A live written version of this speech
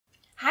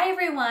Hi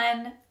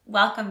everyone,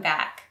 welcome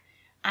back.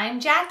 I'm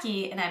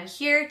Jackie and I'm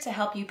here to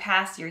help you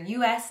pass your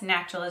US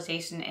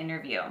Naturalization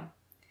interview.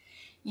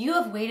 You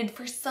have waited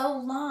for so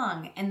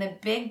long and the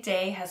big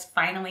day has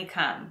finally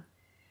come.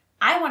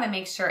 I want to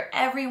make sure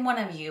every one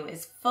of you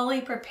is fully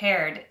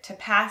prepared to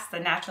pass the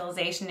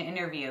naturalization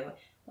interview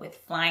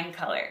with flying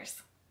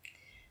colors.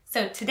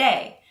 So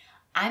today,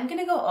 I'm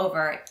going to go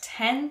over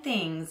 10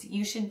 things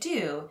you should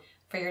do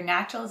for your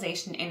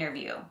naturalization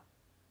interview.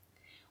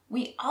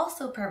 We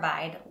also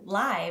provide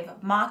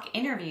live mock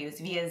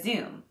interviews via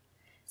Zoom.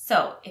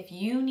 So if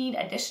you need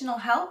additional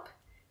help,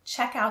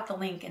 check out the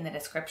link in the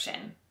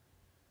description.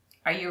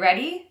 Are you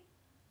ready?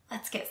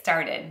 Let's get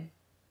started.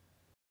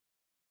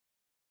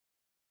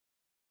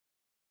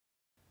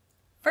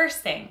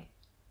 First thing,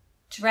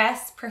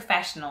 dress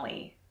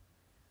professionally.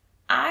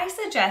 I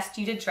suggest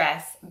you to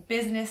dress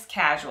business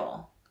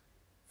casual.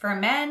 For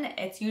men,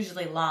 it's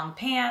usually long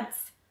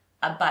pants,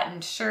 a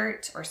buttoned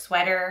shirt or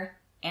sweater,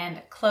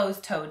 and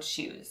closed-toed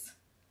shoes.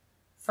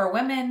 For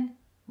women,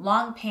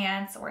 long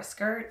pants or a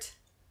skirt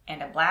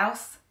and a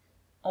blouse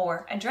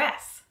or a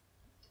dress.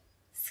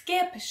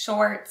 Skip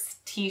shorts,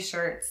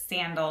 t-shirts,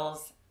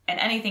 sandals,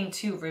 and anything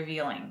too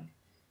revealing.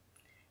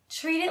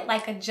 Treat it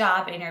like a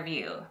job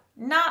interview,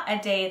 not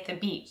a day at the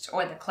beach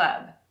or the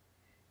club.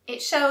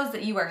 It shows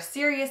that you are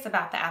serious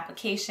about the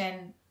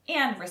application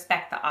and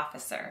respect the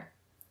officer.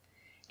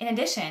 In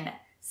addition,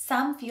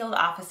 some field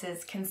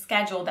offices can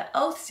schedule the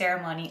oath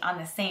ceremony on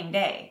the same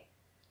day.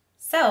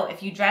 So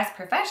if you dress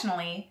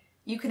professionally,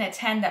 you can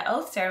attend the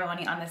oath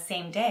ceremony on the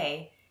same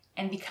day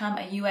and become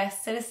a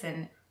US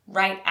citizen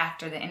right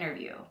after the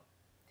interview.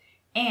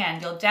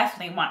 And you'll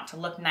definitely want to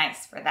look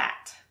nice for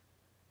that.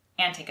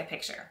 And take a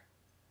picture.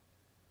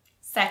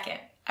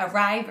 Second,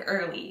 arrive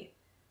early.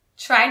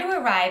 Try to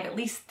arrive at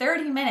least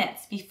 30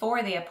 minutes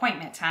before the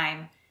appointment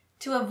time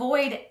to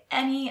avoid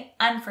any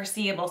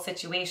unforeseeable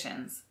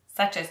situations,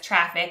 such as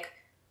traffic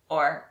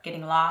or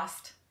getting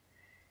lost.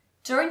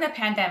 During the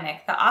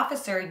pandemic, the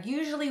officer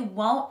usually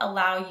won't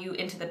allow you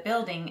into the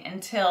building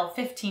until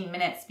 15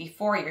 minutes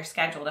before your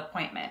scheduled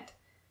appointment.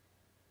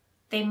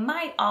 They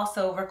might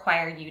also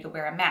require you to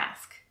wear a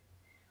mask.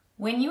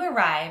 When you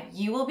arrive,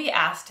 you will be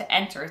asked to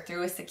enter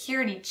through a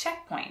security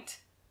checkpoint,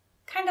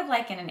 kind of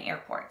like in an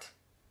airport.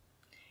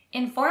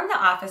 Inform the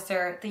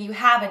officer that you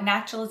have a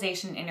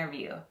naturalization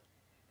interview.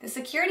 The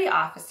security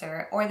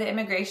officer or the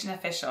immigration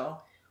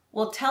official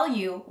will tell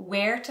you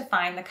where to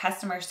find the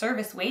customer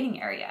service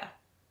waiting area.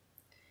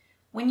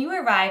 When you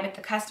arrive at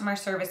the customer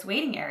service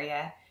waiting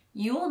area,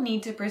 you will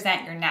need to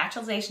present your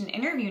naturalization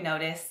interview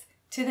notice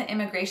to the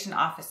immigration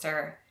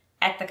officer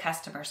at the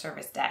customer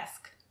service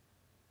desk.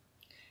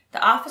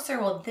 The officer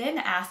will then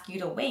ask you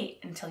to wait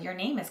until your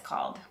name is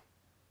called.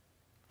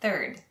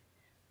 Third,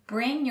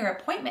 bring your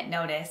appointment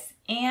notice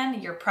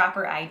and your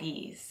proper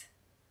IDs.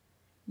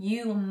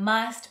 You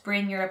must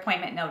bring your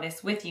appointment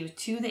notice with you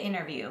to the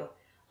interview,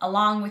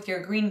 along with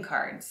your green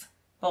cards,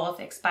 both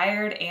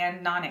expired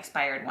and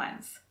non-expired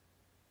ones.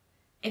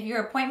 If your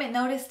appointment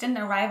notice didn't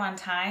arrive on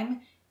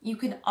time, you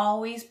can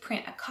always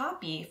print a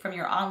copy from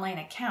your online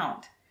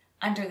account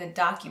under the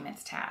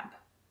Documents tab.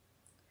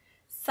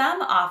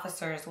 Some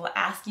officers will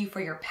ask you for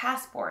your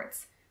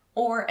passports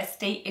or a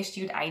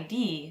state-issued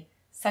ID,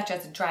 such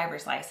as a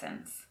driver's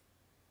license.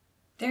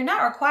 They're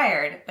not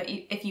required, but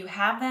if you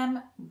have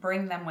them,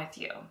 bring them with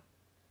you.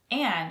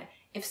 And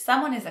if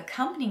someone is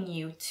accompanying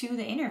you to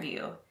the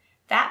interview,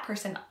 that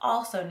person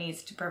also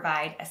needs to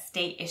provide a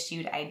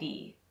state-issued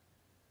ID.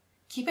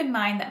 Keep in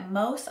mind that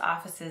most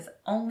offices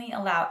only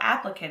allow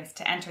applicants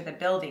to enter the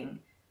building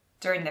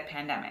during the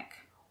pandemic.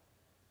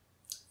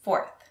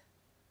 Fourth,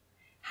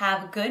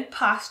 have good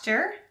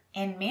posture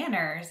and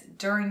manners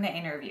during the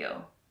interview.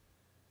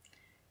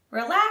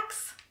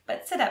 Relax,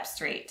 but sit up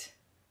straight.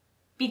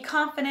 Be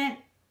confident,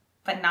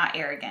 but not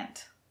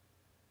arrogant.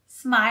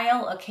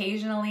 Smile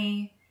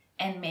occasionally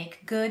and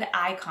make good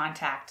eye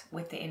contact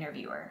with the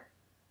interviewer.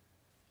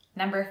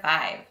 Number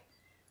 5,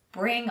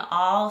 bring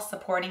all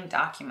supporting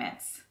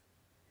documents.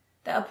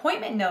 The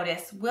appointment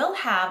notice will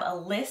have a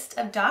list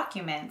of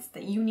documents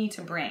that you need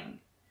to bring.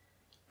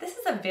 This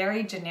is a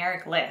very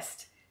generic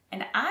list,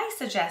 and I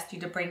suggest you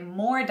to bring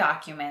more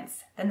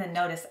documents than the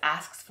notice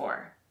asks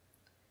for.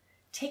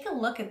 Take a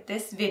look at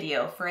this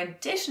video for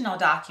additional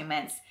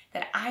documents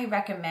that I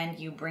recommend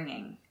you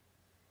bringing.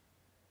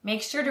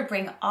 Make sure to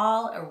bring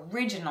all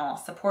original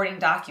supporting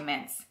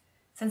documents,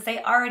 since they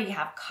already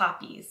have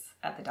copies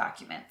of the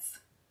documents.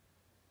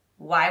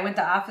 Why would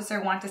the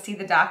officer want to see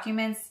the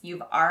documents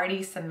you've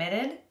already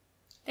submitted?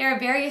 There are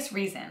various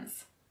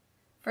reasons.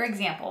 For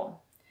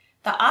example,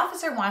 the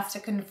officer wants to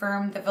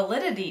confirm the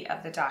validity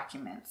of the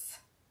documents.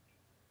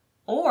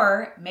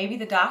 Or maybe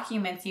the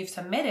documents you've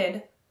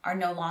submitted are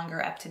no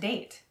longer up to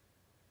date.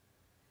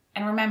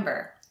 And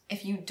remember,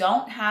 if you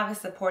don't have a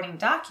supporting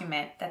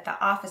document that the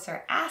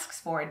officer asks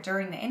for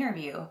during the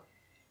interview,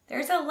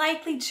 there's a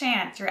likely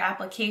chance your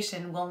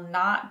application will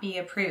not be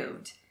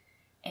approved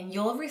and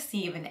you'll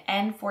receive an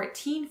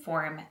N-400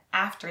 form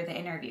after the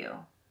interview.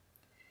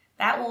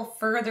 That will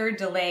further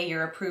delay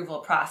your approval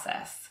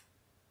process.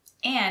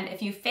 And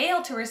if you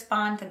fail to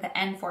respond to the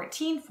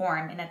N-14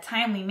 form in a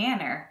timely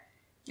manner,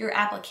 your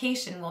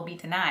application will be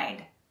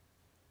denied.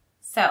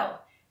 So,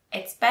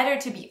 it's better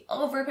to be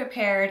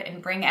over-prepared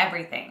and bring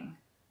everything.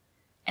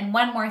 And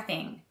one more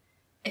thing,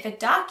 if a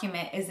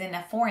document is in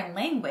a foreign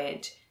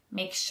language,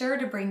 make sure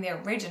to bring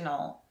the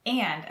original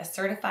and a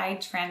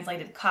certified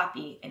translated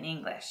copy in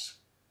English.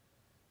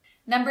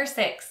 Number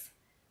 6,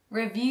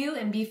 review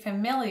and be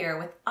familiar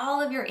with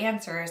all of your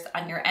answers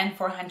on your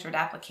N-400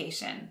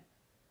 application.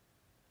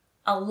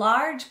 A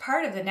large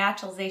part of the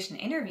naturalization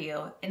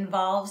interview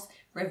involves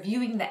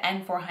reviewing the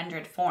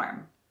N-400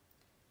 form.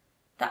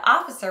 The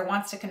officer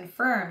wants to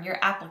confirm your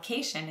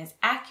application is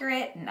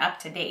accurate and up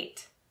to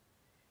date.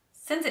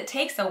 Since it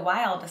takes a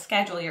while to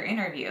schedule your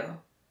interview,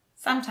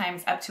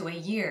 sometimes up to a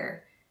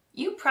year,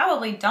 you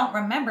probably don't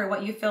remember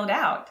what you filled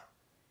out.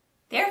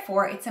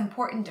 Therefore, it's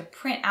important to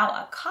print out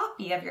a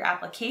copy of your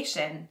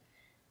application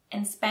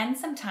and spend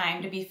some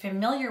time to be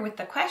familiar with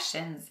the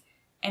questions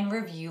and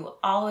review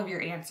all of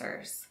your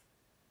answers.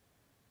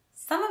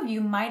 Some of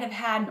you might have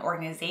had an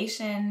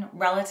organization,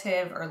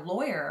 relative, or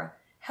lawyer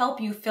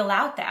help you fill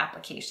out the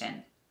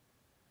application.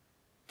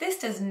 This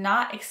does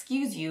not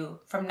excuse you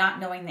from not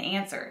knowing the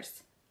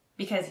answers,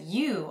 because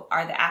you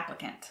are the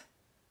applicant.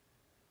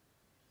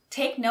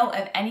 Take note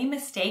of any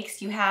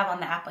mistakes you have on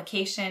the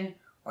application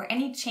or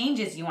any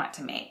changes you want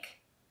to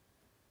make.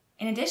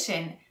 In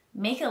addition,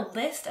 make a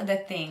list of the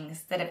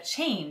things that have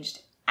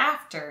changed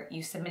after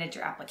you submitted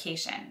your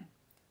application,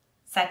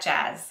 such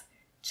as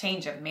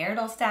change of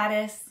marital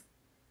status,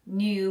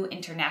 new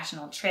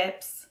international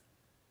trips,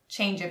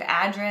 change of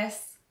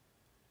address,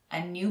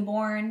 a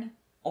newborn,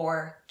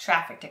 or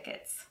traffic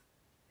tickets.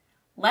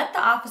 Let the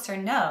officer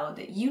know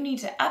that you need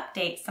to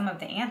update some of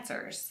the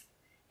answers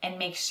and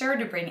make sure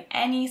to bring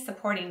any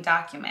supporting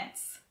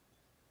documents.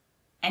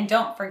 And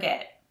don't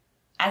forget,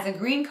 as a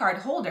green card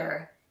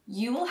holder,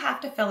 you will have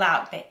to fill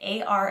out the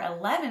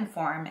AR-11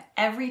 form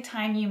every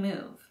time you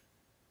move.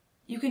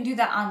 You can do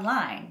that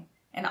online,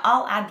 and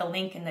I'll add the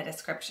link in the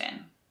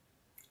description.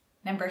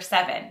 Number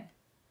 7,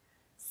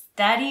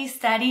 study,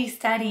 study,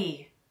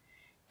 study.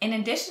 In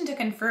addition to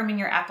confirming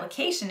your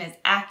application is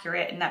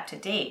accurate and up to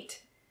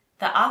date,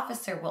 the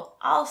officer will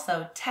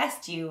also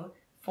test you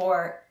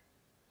for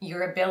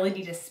your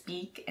ability to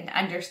speak and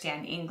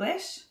understand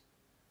English,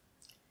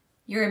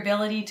 your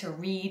ability to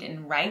read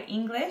and write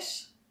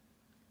English,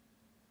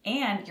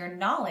 and your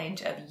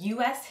knowledge of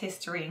U.S.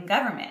 history and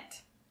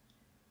government.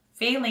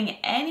 Failing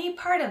any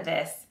part of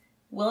this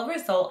will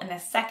result in a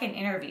second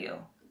interview.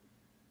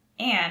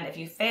 And if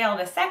you fail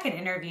the second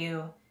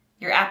interview,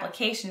 your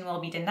application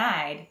will be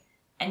denied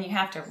and you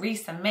have to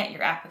resubmit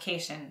your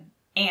application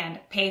and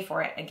pay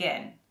for it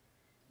again.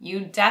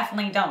 You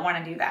definitely don't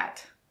want to do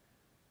that.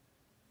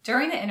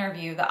 During the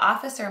interview, the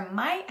officer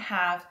might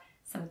have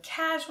some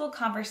casual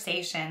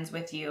conversations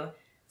with you,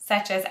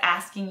 such as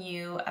asking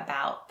you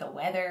about the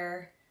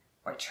weather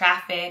or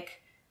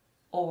traffic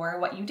or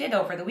what you did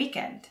over the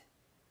weekend.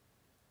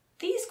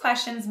 These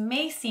questions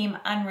may seem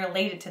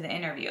unrelated to the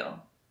interview.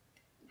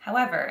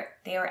 However,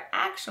 they are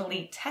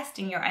actually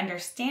testing your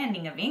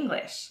understanding of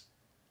English.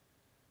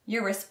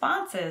 Your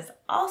responses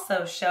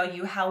also show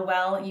you how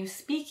well you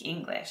speak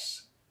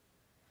English.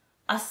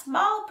 A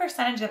small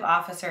percentage of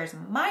officers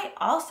might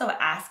also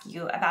ask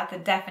you about the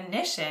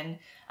definition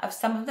of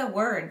some of the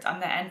words on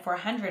the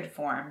N-400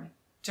 form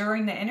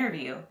during the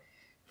interview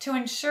to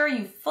ensure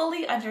you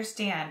fully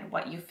understand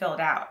what you filled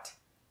out.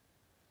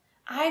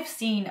 I've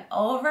seen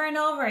over and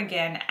over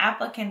again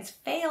applicants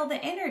fail the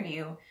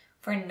interview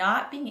for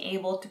not being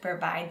able to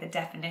provide the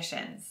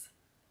definitions.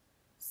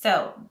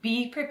 So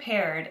be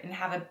prepared and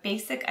have a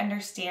basic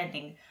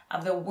understanding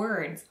of the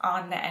words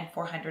on the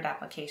N-400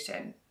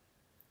 application.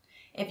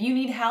 If you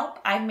need help,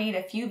 I've made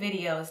a few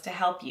videos to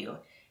help you,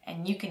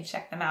 and you can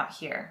check them out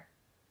here.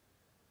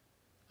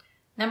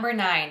 Number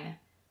 9,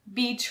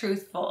 be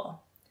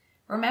truthful.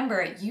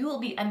 Remember, you will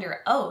be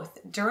under oath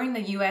during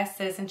the US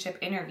Citizenship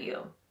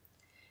Interview.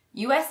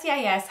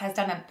 USCIS has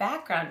done a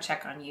background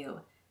check on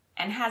you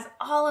and has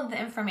all of the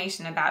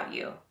information about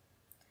you.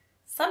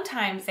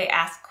 Sometimes they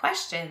ask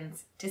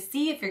questions to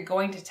see if you're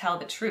going to tell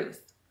the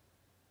truth.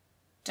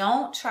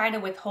 Don't try to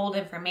withhold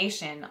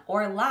information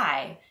or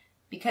lie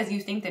because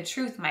you think the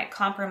truth might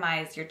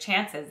compromise your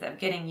chances of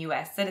getting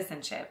U.S.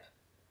 citizenship.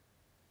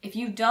 If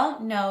you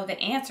don't know the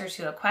answer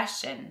to a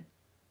question,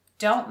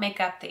 don't make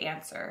up the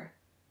answer.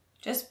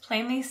 Just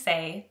plainly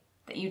say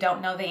that you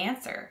don't know the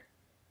answer.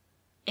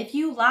 If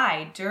you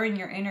lie during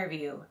your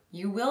interview,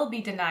 you will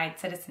be denied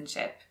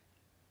citizenship.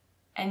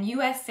 And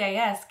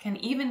USCIS can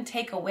even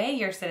take away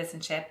your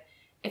citizenship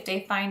if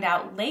they find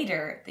out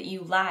later that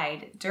you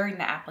lied during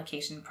the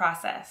application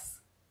process.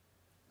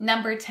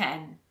 Number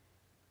 10,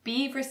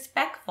 be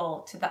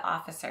respectful to the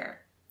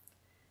officer.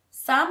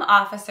 Some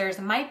officers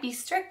might be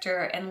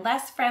stricter and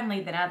less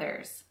friendly than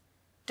others.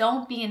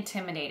 Don't be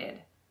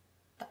intimidated.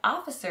 The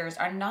officers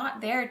are not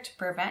there to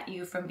prevent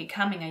you from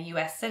becoming a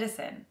U.S.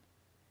 citizen.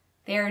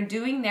 They are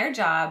doing their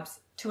jobs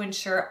to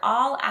ensure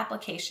all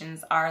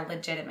applications are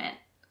legitimate.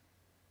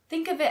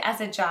 Think of it as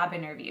a job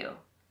interview.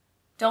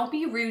 Don't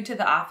be rude to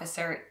the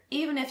officer,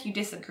 even if you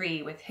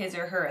disagree with his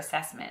or her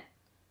assessment.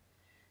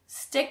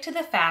 Stick to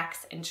the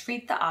facts and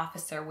treat the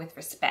officer with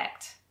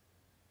respect.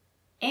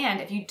 And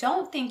if you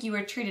don't think you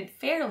were treated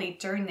fairly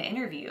during the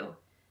interview,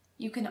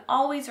 you can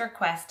always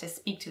request to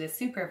speak to the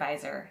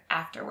supervisor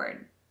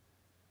afterward.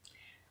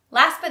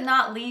 Last but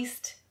not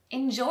least,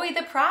 enjoy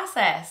the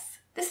process.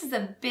 This is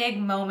a big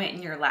moment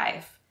in your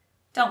life.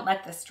 Don't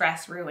let the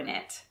stress ruin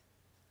it.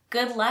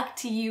 Good luck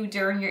to you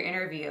during your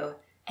interview,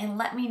 and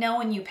let me know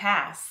when you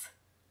pass.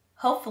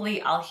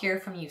 Hopefully, I'll hear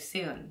from you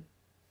soon.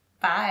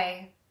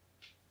 Bye.